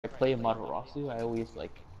I play Matarasu, I always like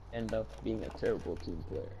end up being a terrible team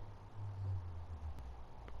player.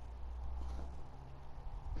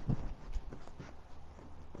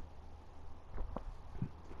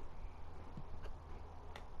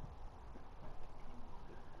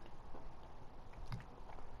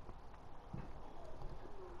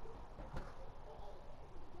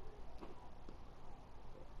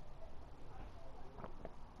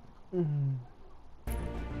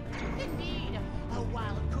 Indeed, a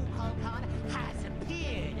wild Kukulkan has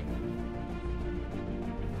appeared.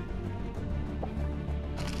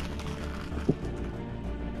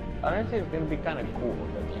 Honestly, it's gonna be kind of cool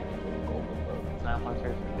if that's gonna go with the snap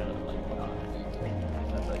hunters are gonna like put on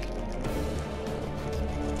that's like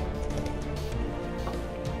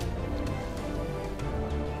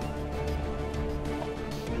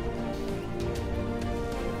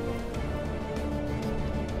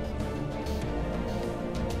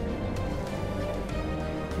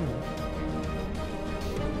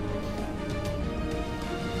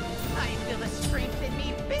I feel the strength in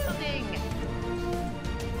me building.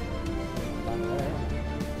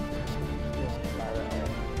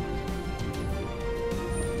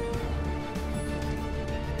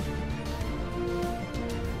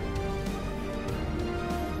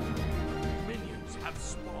 Minions have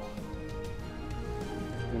spawned.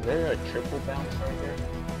 Is there a triple bounce right here?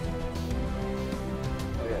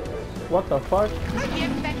 Oh yeah, there is. What the fuck? A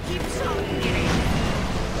gift that keeps on giving.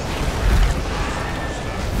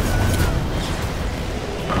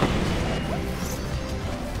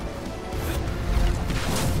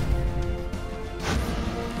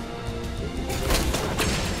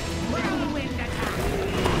 Whirlwind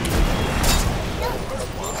attack.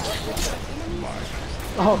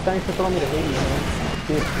 Oh, thanks for throwing me to Hades, man.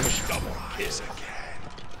 Dude,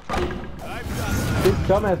 this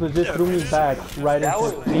dumbass was just threw me back right That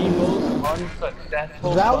was into the most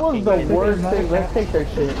unsuccessful. That was the fucking worst game. thing. Let's take their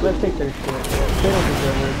shit. Let's take their shit. They don't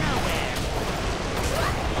deserve it.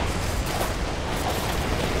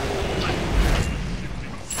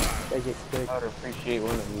 They get kicked. I would appreciate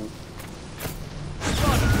one of these.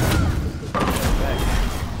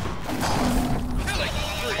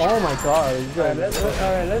 Oh my god. Alright,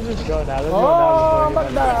 let's just go now. Let's Oh, go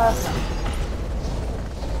but now.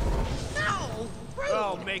 No!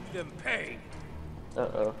 I'll make them pay.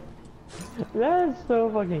 Uh-oh. That's so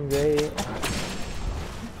fucking great.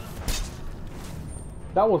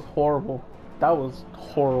 That was horrible. That was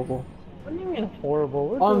horrible. What do you mean horrible?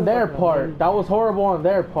 We're On doing their fucking part. amazing. That was horrible on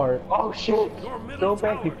their part. Oh shit! Your middle Go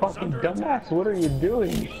back, you tower is fucking under dumbass! What are you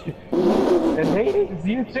doing? And Hades,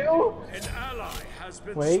 you too? An ally has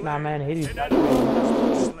been Wait, slain. nah, man, Hades An got enemy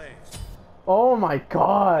has been slain. Oh my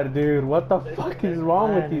god, dude. What the fuck is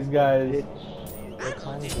wrong with these guys?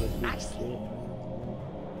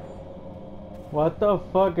 What the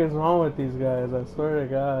fuck is wrong with these guys? I swear to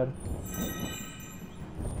God.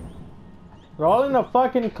 They're all in a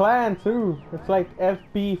fucking clan too. It's like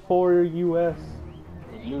FB4 US.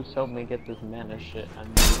 You help me get this mana shit. I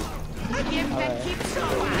need A gift that keeps on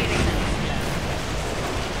giving.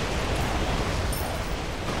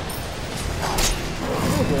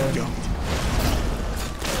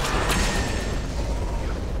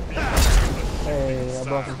 Hey, I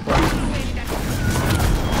brought some stuff. Whirlwind attack.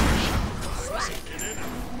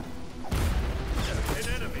 An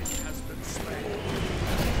enemy has been slain.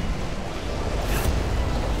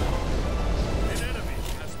 An enemy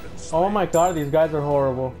has been slain. Oh my god, these guys are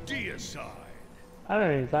horrible. Deicide. I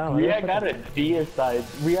don't even sound We like got a deicide.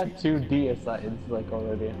 We got 2 deicides like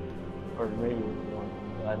already, or maybe 1.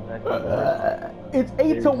 It's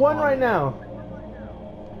 8-1 right now.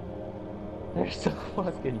 They're so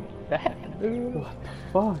fucking bad, dude. What the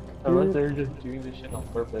fuck, Unless dude? they're just doing this shit on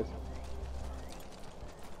purpose.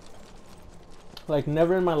 Like,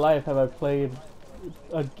 never in my life have I played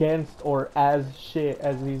against or as shit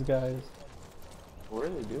as these guys. What are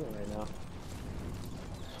they doing right now?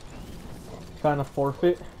 Trying to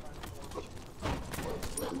forfeit.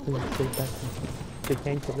 They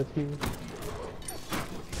can't give it to you.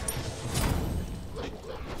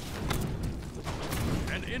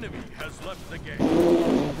 An enemy has left the game.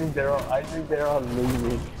 I think they're all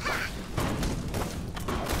losing.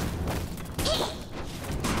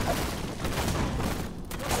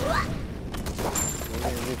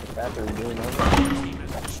 Team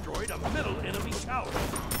has destroyed a middle enemy tower.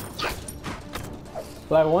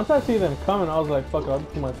 Like, once I see them coming, I was like, fuck, I'll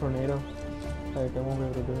do my tornado. Like, they won't be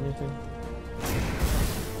able to do anything.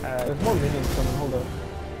 There's more minions coming, hold up.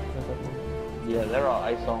 Yeah, they're all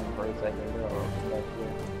ice on for a second. They're all back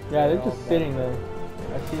here. Yeah, they're just sitting there.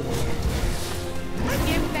 I see them. A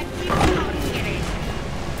gift that keeps on giving.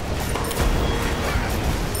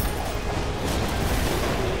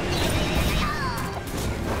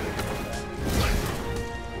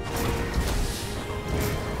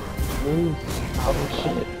 Oh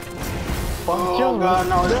shit. Oh god,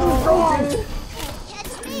 no,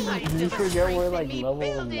 You forget we're like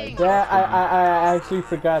level like Yeah, I actually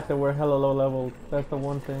forgot that we're hella low level. That's the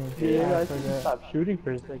one thing. Yeah, I I forgot. stop shooting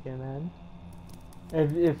for a second, man.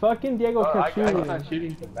 If fucking Diego I kept shooting, not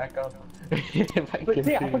shooting to back up. But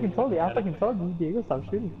see, I fucking told you, Diego, stop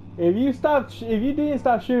shooting. if you didn't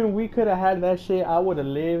stop shooting, we could have had that shit. I would have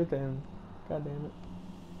lived, and god damn it.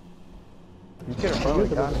 You could have probably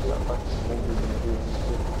gotten that fucking thing you're gonna do.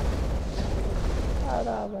 I was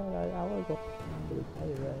going to tell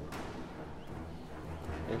you right.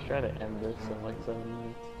 Let's try to end this in like 7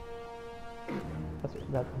 minutes.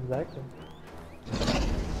 That's exactly.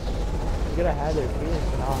 You gotta have their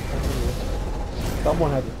feelings and I'll tell you.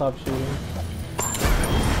 Someone had to stop shooting.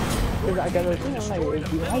 Cause I gotta think, I'm like,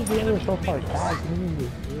 why is the other so far back?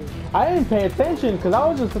 I didn't pay attention because I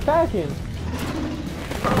was just attacking.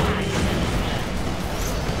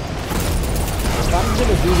 I'm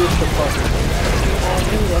gonna do this to fucking.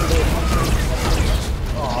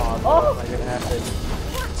 Oh, that's not gonna happen.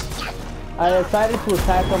 I decided to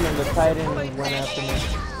attack him and the Titan went after me.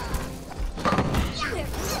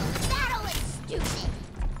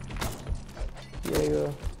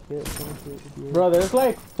 Diego, Bro, there's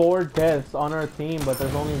like 4 deaths on our team, but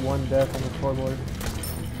there's only 1 death on the scoreboard.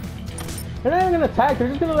 They're not even gonna attack, they're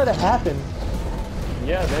just gonna let it happen.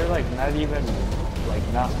 Yeah, they're like not even like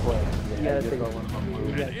not playing. Yeah,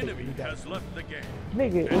 An enemy has left the game.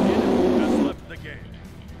 nigga. An enemy has left the game.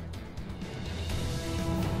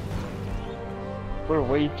 We're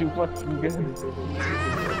way too fucking good.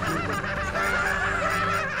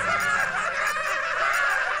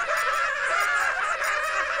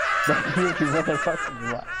 What the fuck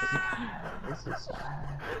is that? This is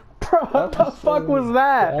Bro, what the fuck was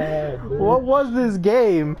that? What was this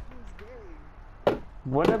game?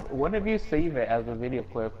 What if you save it as a video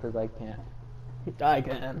clip? Because I can't. I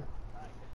can.